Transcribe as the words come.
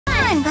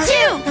1, 2, 1,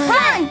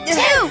 2.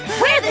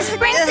 We're the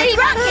Spring City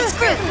Rockets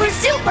group. We're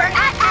super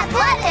at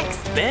athletics.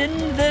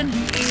 Bend the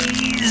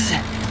knees.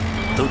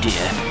 Oh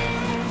dear.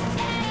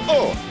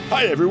 Oh,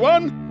 hi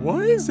everyone.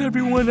 Why is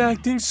everyone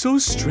acting so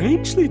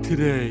strangely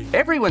today?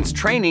 Everyone's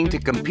training to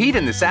compete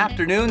in this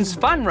afternoon's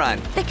fun run.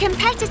 The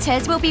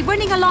competitors will be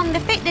running along the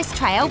fitness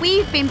trail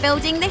we've been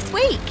building this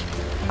week.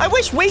 I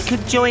wish we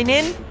could join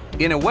in.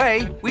 In a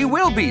way, we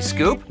will be,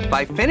 Scoop,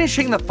 by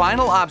finishing the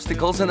final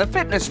obstacles in the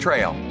fitness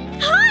trail.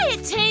 Hiya,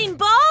 Team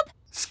Bob!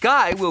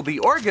 Sky will be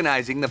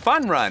organizing the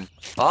fun run.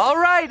 All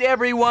right,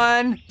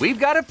 everyone. We've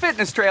got a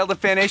fitness trail to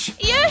finish.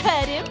 You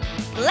heard him.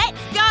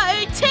 Let's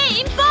go,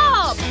 Team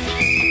Bob!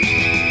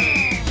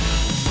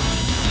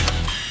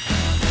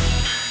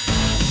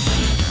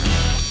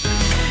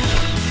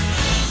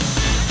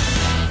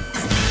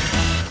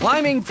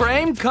 Climbing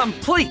frame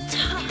complete.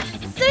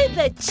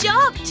 Super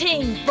job,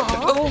 Team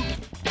Bob.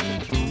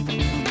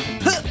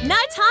 No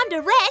time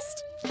to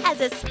rest.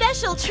 As a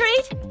special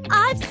treat,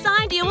 I've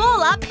signed you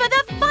all up for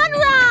the fun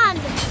run.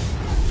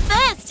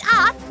 First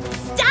up,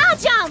 star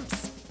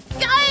jumps.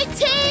 Go,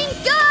 team,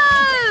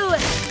 go!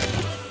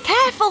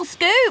 Careful,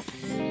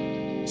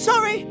 Scoop.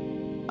 Sorry,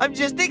 I'm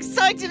just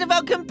excited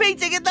about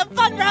competing in the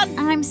fun run.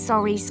 I'm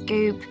sorry,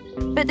 Scoop,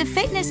 but the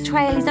fitness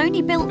trail is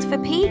only built for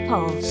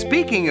people.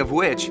 Speaking of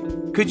which,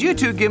 could you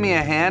two give me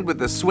a hand with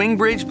the swing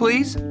bridge,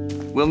 please?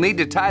 We'll need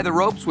to tie the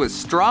ropes with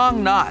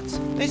strong knots.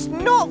 It's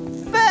not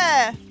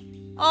fair.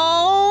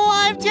 Oh,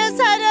 I've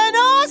just had an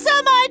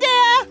awesome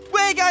idea.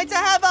 We're going to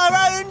have our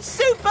own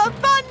super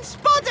fun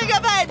spotting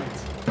event.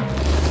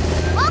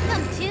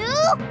 Welcome to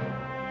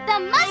the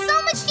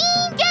Muscle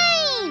Machine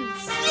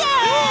Games!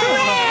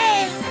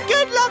 Yay!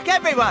 Good luck,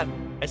 everyone,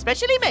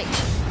 especially me.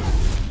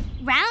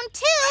 Round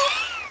 2,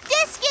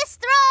 discus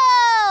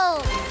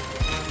throw!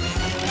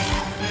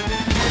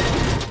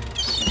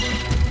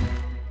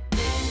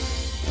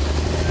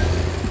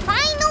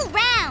 Final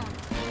round,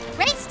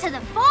 race to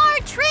the far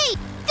tree.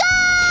 Go!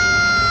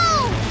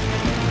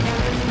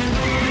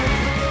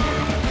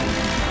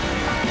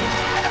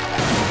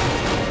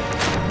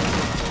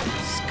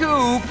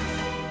 Scoop,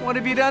 what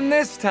have you done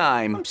this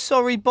time? I'm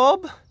sorry,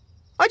 Bob.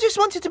 I just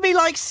wanted to be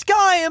like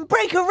Sky and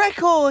break a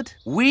record.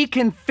 We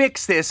can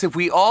fix this if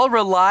we all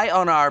rely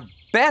on our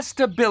best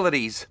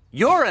abilities.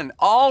 You're an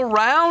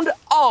all-round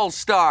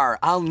all-star.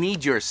 I'll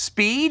need your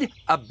speed,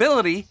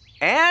 ability,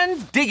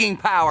 and digging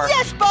power.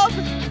 Yes, Bob!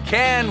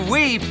 Can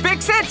we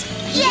fix it?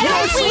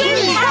 Yes,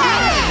 we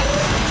can!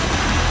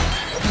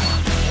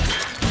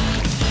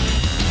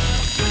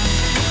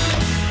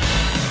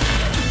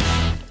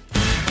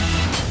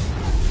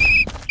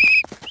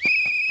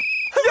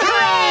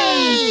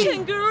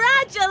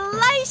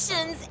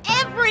 Congratulations,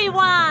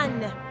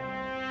 everyone!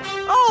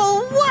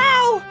 Oh,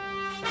 wow!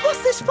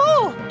 What's this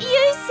for?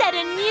 You set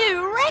a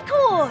new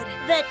record!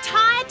 The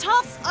tire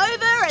toss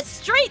over a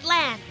street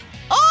lamp!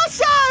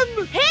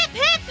 Awesome! Hip,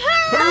 hip,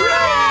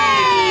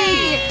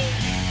 hooray!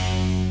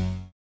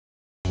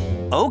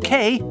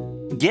 Okay,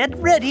 get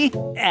ready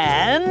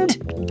and...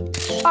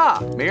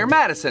 Ah, Mayor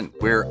Madison,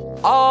 we're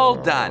all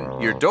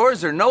done. Your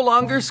doors are no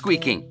longer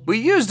squeaking. We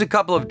used a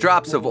couple of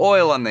drops of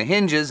oil on the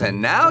hinges,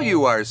 and now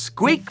you are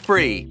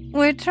squeak-free.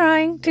 We're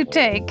trying to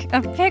take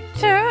a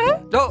picture.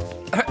 Oh,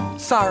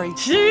 sorry.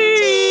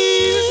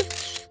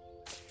 Cheese!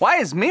 Why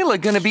is Mila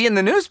gonna be in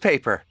the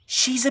newspaper?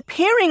 She's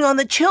appearing on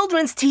the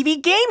children's TV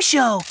game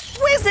show,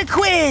 Wizard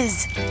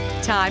Quiz!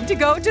 Time to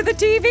go to the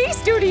TV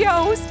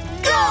studios.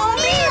 Go,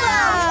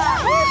 Mila!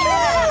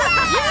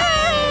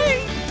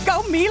 Yay!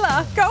 Go,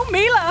 Mila! Go,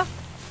 Mila!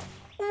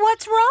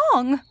 What's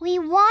wrong? We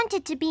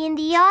wanted to be in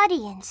the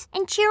audience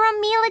and cheer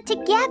on Mila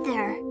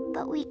together,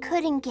 but we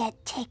couldn't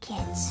get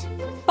tickets.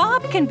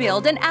 Bob can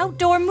build an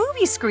outdoor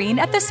movie screen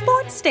at the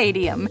sports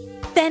stadium.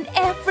 Then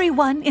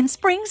everyone in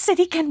Spring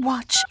City can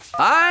watch.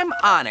 I'm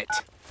on it.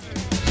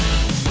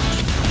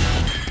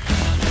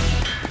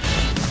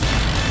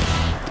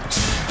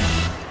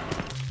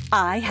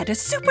 I had a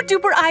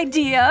super-duper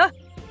idea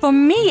for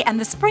me and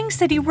the Spring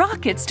City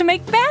Rockets to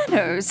make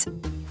banners.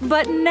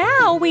 But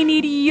now we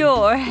need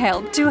your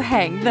help to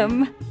hang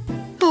them.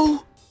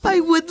 Oh, I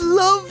would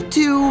love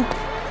to.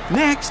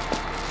 Next,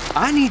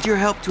 I need your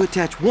help to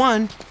attach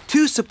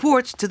 2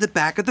 supports to the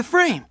back of the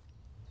frame.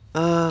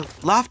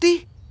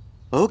 Lofty?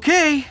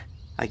 Okay,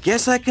 I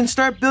guess I can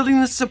start building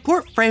the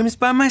support frames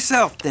by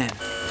myself then.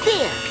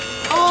 Here,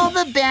 all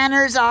the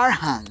banners are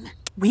hung.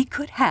 We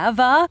could have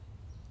a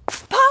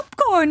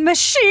popcorn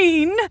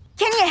machine.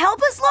 Can you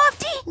help us,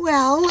 Lofty?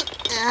 Well,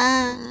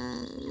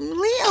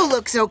 Leo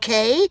looks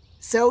okay.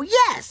 So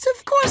yes,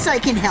 of course I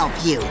can help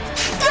you.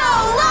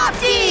 Go,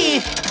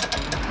 Lofty!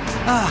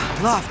 Ah,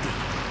 Lofty,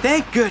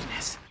 thank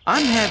goodness.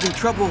 I'm having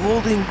trouble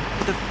holding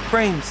the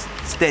frames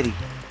steady.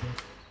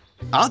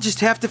 I'll just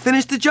have to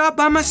finish the job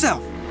by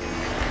myself.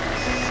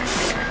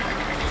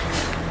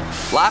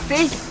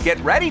 Lofty, get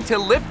ready to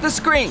lift the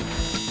screen.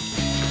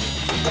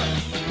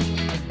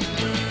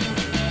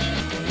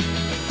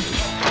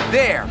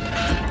 There.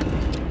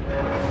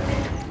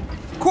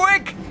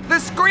 Quick! The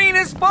screen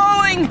is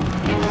falling!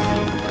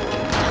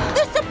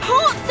 The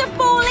supports are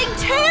falling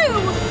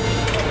too!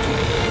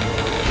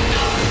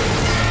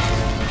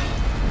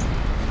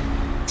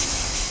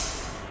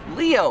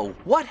 Leo,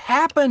 what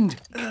happened?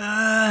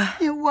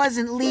 It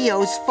wasn't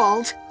Leo's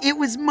fault. It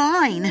was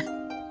mine.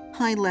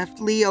 I left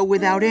Leo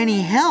without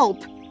any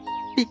help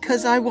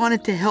because I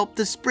wanted to help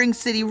the Spring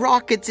City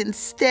Rockets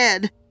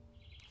instead.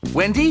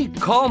 Wendy,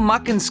 call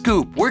Muck and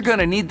Scoop. We're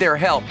gonna need their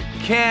help.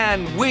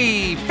 Can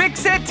we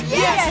fix it?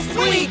 Yes,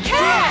 we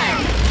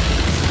can!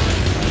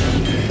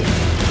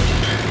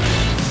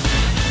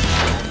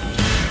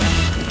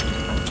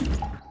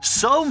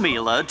 So,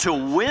 Mila, to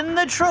win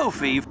the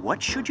trophy,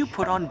 what should you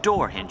put on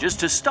door hinges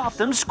to stop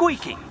them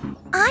squeaking?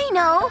 I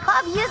know.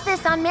 Bob used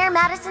this on Mayor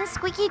Madison's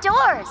squeaky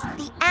doors.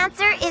 The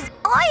answer is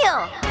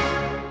oil.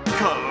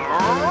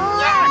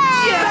 Correct!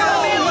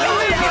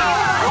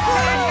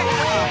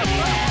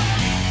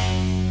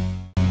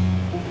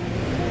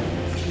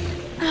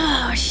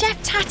 Oh,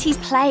 Chef Tatty's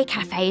Play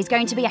Cafe is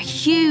going to be a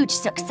huge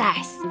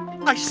success.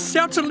 I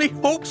certainly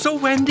hope so,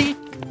 Wendy.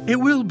 It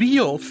will be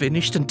all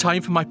finished in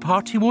time for my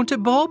party, won't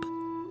it, Bob?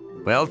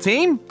 Well,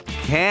 team,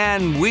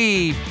 can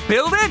we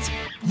build it?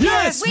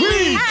 Yes,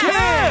 we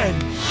can!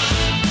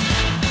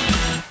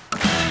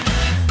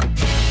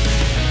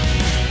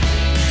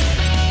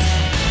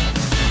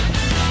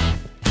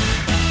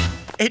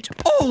 It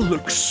all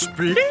looks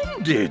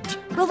splendid.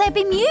 Will there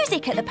be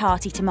music at the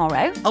party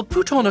tomorrow? I'll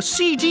put on a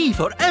CD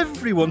for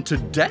everyone to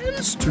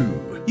dance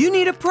to. You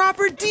need a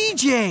proper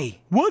DJ.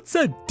 What's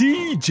a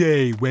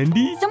DJ,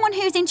 Wendy? Someone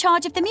who's in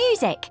charge of the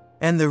music.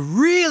 And the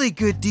really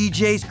good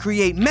DJs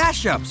create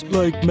mashups.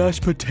 Like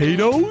mashed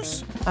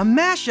potatoes? A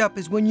mashup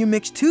is when you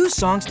mix two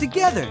songs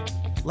together,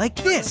 like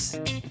this.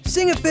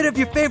 Sing a bit of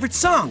your favorite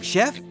song,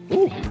 Chef.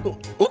 Oh,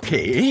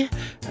 okay.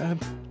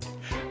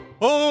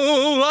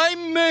 Oh, I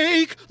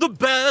make the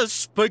best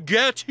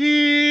spaghetti.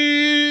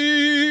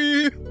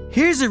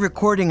 Here's a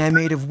recording I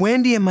made of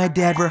Wendy and my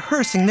dad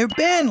rehearsing their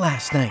band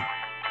last night.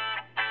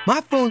 My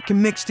phone can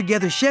mix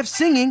together Chef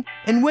singing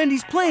and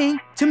Wendy's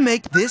playing to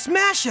make this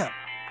mashup.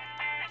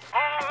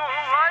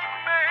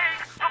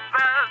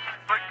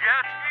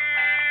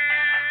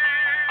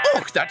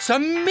 Oh, that's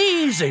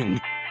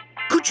amazing!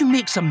 Could you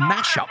make some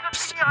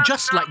mashups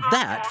just like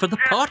that for the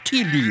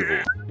party,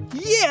 Leo?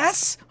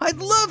 Yes, I'd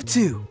love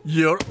to.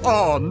 You're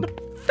on.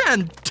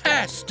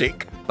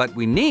 Fantastic. But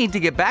we need to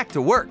get back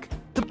to work.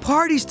 The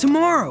party's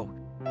tomorrow,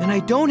 and I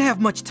don't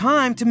have much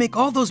time to make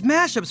all those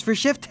mashups for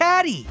Chef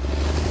Tatty.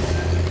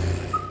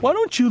 Why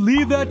don't you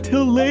leave that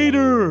till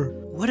later?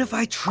 What if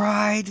I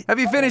tried? Have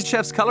you finished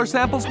Chef's color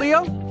samples,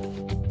 Leo?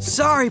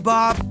 Sorry,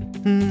 Bob.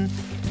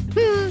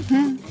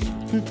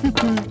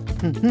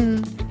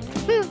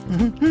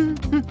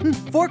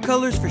 4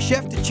 colors for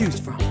Chef to choose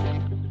from.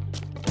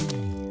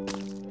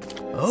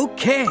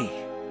 Okay.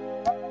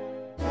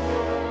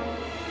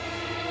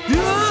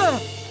 Whoa!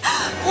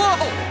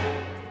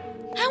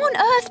 How on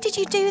earth did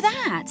you do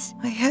that?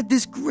 I had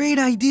this great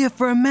idea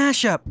for a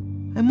mashup.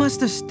 I must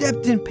have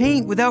stepped in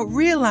paint without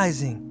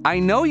realizing. I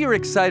know you're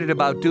excited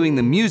about doing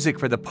the music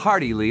for the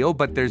party, Leo,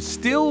 but there's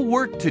still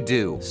work to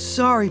do.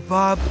 Sorry,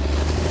 Bob.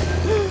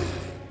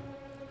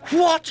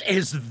 What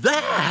is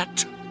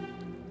that?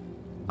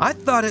 I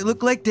thought it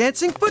looked like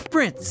dancing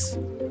footprints.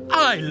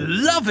 I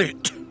love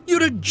it.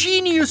 You're a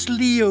genius,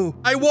 Leo.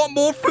 I want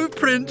more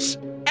footprints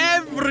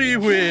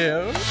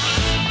everywhere.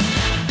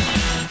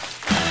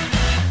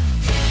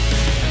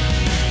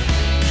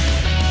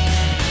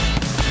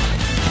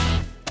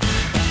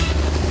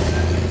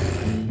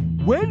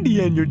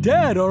 Wendy and your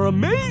dad are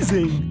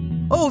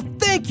amazing. Oh,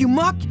 thank you,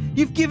 Muck.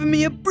 You've given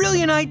me a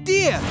brilliant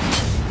idea.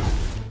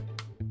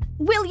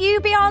 Will you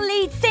be our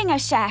lead singer,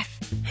 Chef?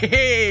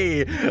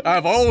 Hey,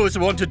 I've always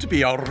wanted to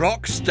be a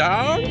rock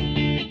star.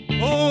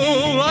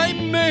 Oh, I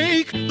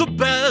make the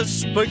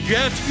best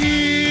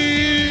spaghetti.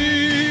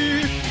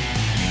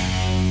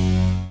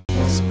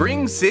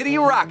 Spring City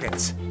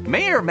Rockets.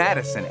 Mayor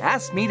Madison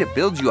asked me to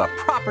build you a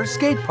proper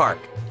skate park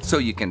so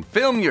you can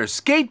film your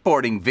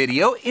skateboarding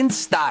video in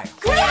style.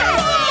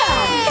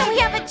 Yes! Can we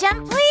have a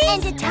jump,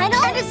 please? And a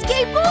tunnel? And a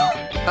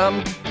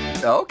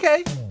skateboard?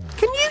 Okay.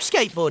 Can you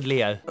skateboard,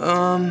 Leo?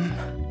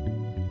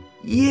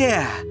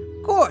 Yeah,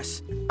 of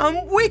course.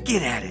 I'm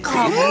wicked at it.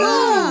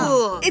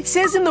 It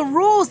says in the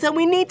rules that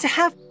we need to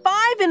have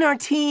 5 in our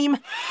team.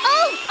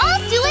 Oh,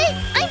 I'll do it!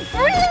 I'm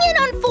brilliant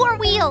on 4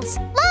 wheels.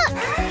 Look!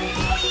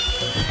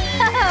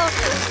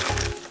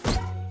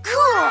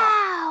 Cool!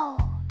 Wow!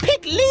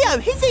 Pick Leo,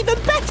 he's even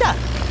better.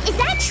 Is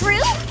that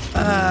true?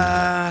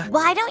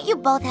 Why don't you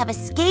both have a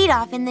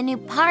skate-off in the new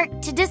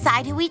park to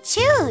decide who we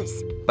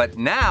choose? But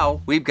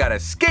now we've got a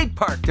skate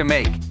park to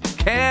make.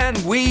 Can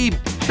we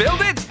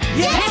build it?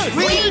 Yes,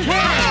 we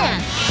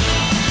can!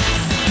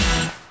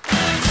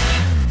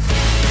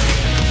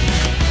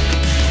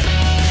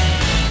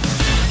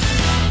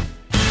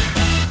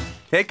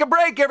 Take a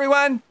break,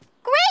 everyone.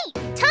 Great!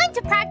 Time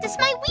to practice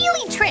my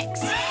wheelie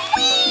tricks.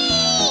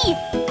 Whee!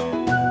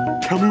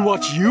 Can we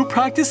watch you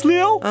practice,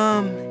 Leo?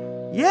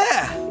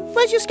 Yeah.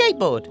 Where's your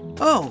skateboard?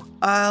 Oh,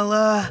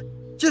 I'll,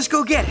 just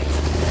go get it.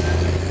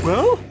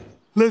 Well,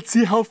 let's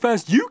see how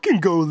fast you can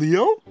go,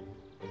 Leo.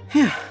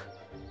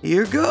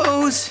 Here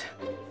goes.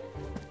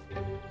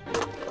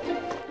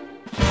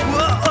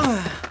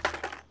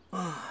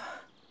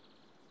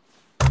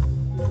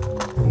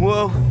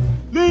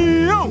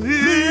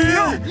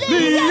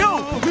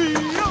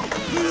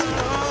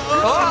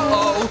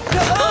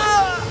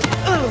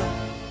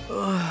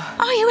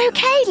 Are you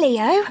okay,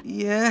 Leo?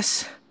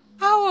 Yes.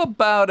 How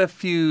about a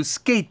few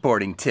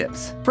skateboarding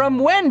tips from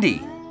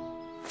Wendy,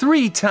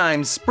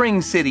 3-time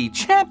Spring City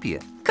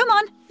champion? Come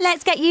on,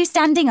 let's get you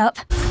standing up.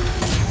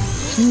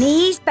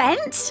 Knees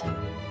bent,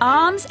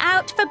 arms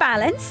out for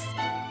balance.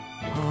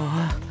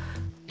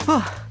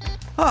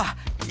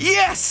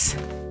 Yes!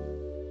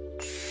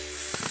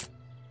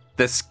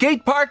 The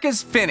skate park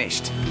is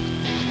finished.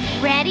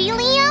 Ready,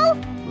 Leo?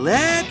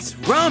 Let's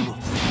rumble.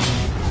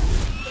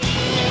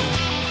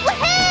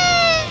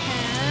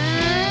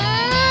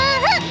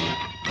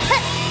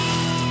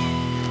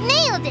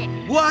 Nailed it!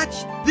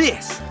 Watch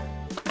this.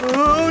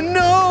 Oh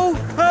no!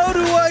 How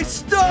do I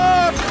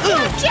stop?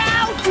 Watch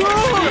out!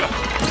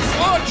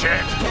 Watch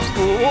it!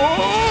 Whoa!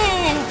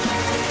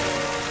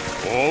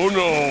 Oh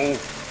no!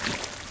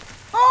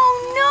 Oh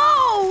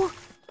no!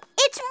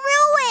 It's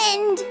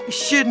ruined! I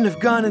shouldn't have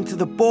gone into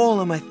the bowl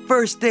on my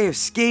first day of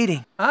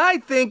skating. I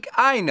think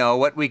I know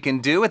what we can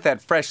do with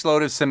that fresh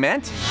load of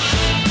cement.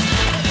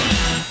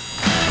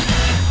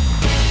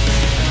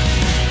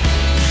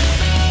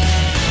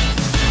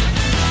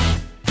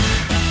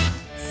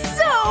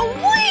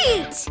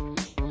 Sweet!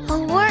 A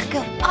work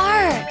of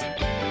art.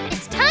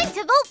 It's time to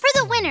vote for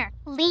the winner,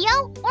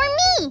 Leo or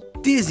me.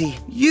 Dizzy,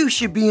 you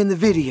should be in the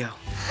video.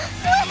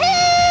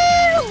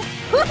 Woohoo!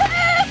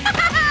 Woohoo!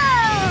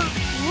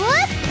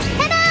 Whoop!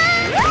 Ta-da!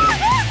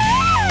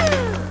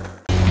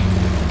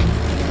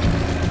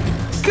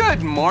 Woohoo!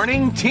 Good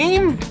morning,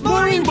 team.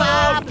 Morning,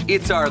 Bob.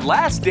 It's our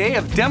last day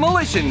of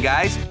demolition,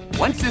 guys.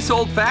 Once this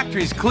old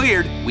factory's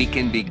cleared, we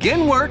can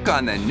begin work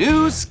on the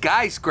new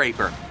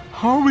skyscraper.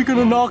 How are we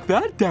gonna knock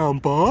that down,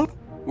 Bob?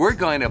 We're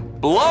going to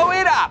blow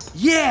it up.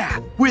 Yeah,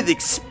 with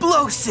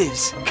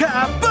explosives.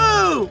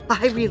 Kaboom!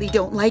 I really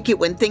don't like it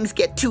when things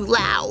get too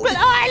loud. But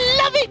I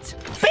love it!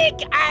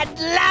 Big and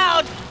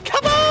loud!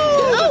 Come on!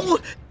 Oh,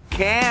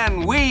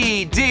 Can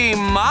we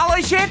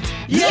demolish it?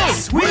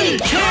 Yes, we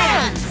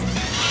can!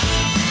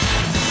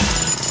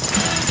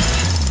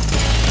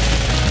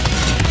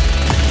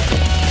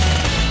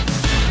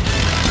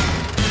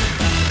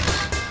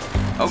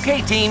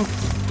 Okay, team.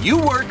 You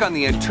work on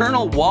the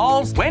internal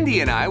walls.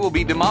 Wendy and I will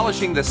be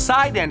demolishing the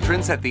side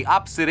entrance at the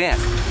opposite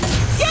end.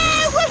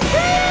 Yeah!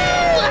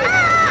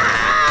 Woohoo!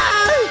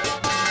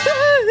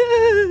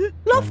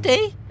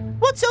 Lofty,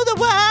 what's all the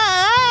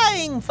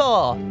whining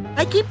for?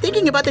 I keep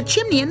thinking about the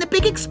chimney and the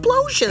big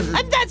explosion.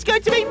 And that's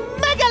going to be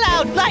mega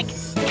loud, like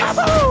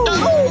kaboom!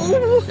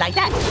 Oh. Like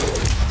that.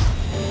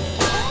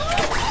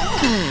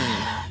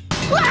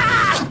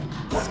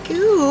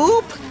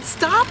 Scoop,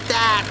 stop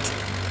that.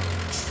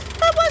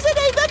 That wasn't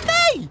even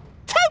me!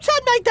 Toto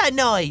made that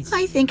noise!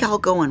 I think I'll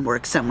go and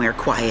work somewhere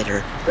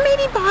quieter.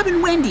 Maybe Bob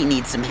and Wendy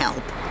need some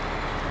help.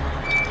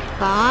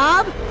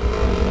 Bob?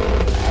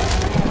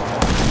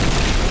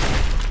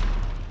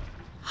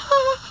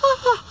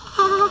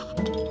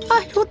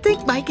 I don't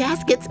think my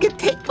gaskets can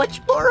take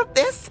much more of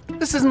this.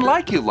 This isn't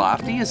like you,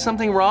 Lofty. Is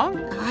something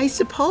wrong? I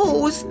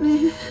suppose.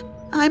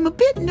 I'm a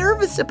bit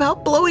nervous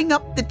about blowing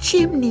up the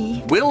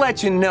chimney. We'll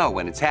let you know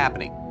when it's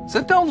happening,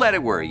 so don't let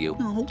it worry you.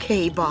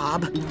 Okay,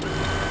 Bob.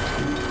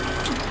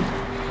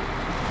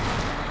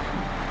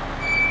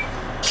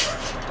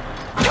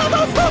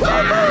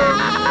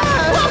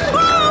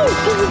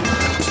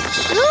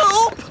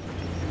 Help!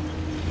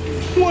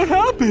 What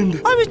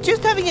happened? I was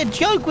just having a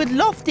joke with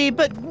Lofty,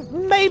 but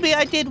maybe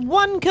I did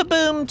one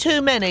kaboom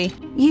too many.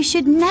 You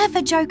should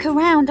never joke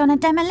around on a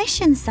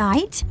demolition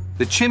site.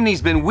 The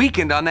chimney's been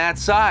weakened on that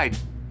side.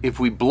 If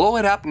we blow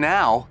it up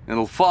now,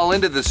 it'll fall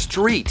into the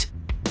street.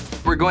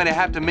 We're going to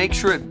have to make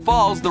sure it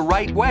falls the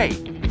right way.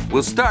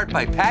 We'll start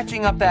by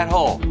patching up that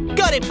hole.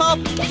 Got it,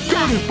 Bob!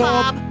 Got it,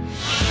 Bob!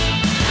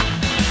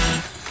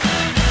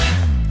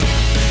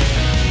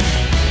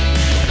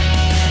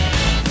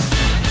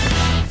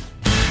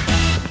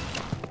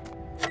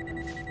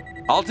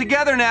 All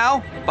together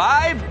now.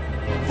 5,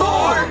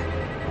 4,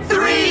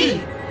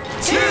 3,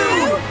 2,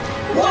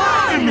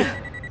 1!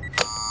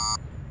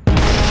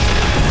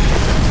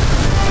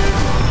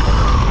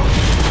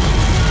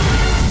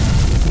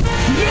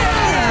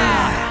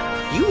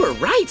 Yeah! You were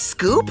right,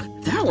 Scoop.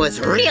 That was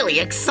really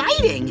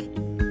exciting.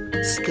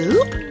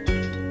 Scoop?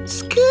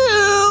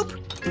 Scoop!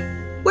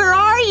 Where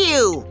are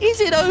you? Is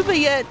it over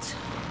yet?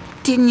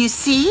 Didn't you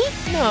see?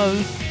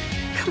 No.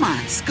 Come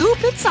on,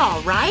 Scoop, it's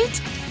all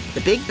right. The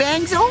Big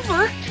Bang's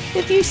over.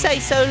 If you say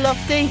so,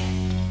 Lofty.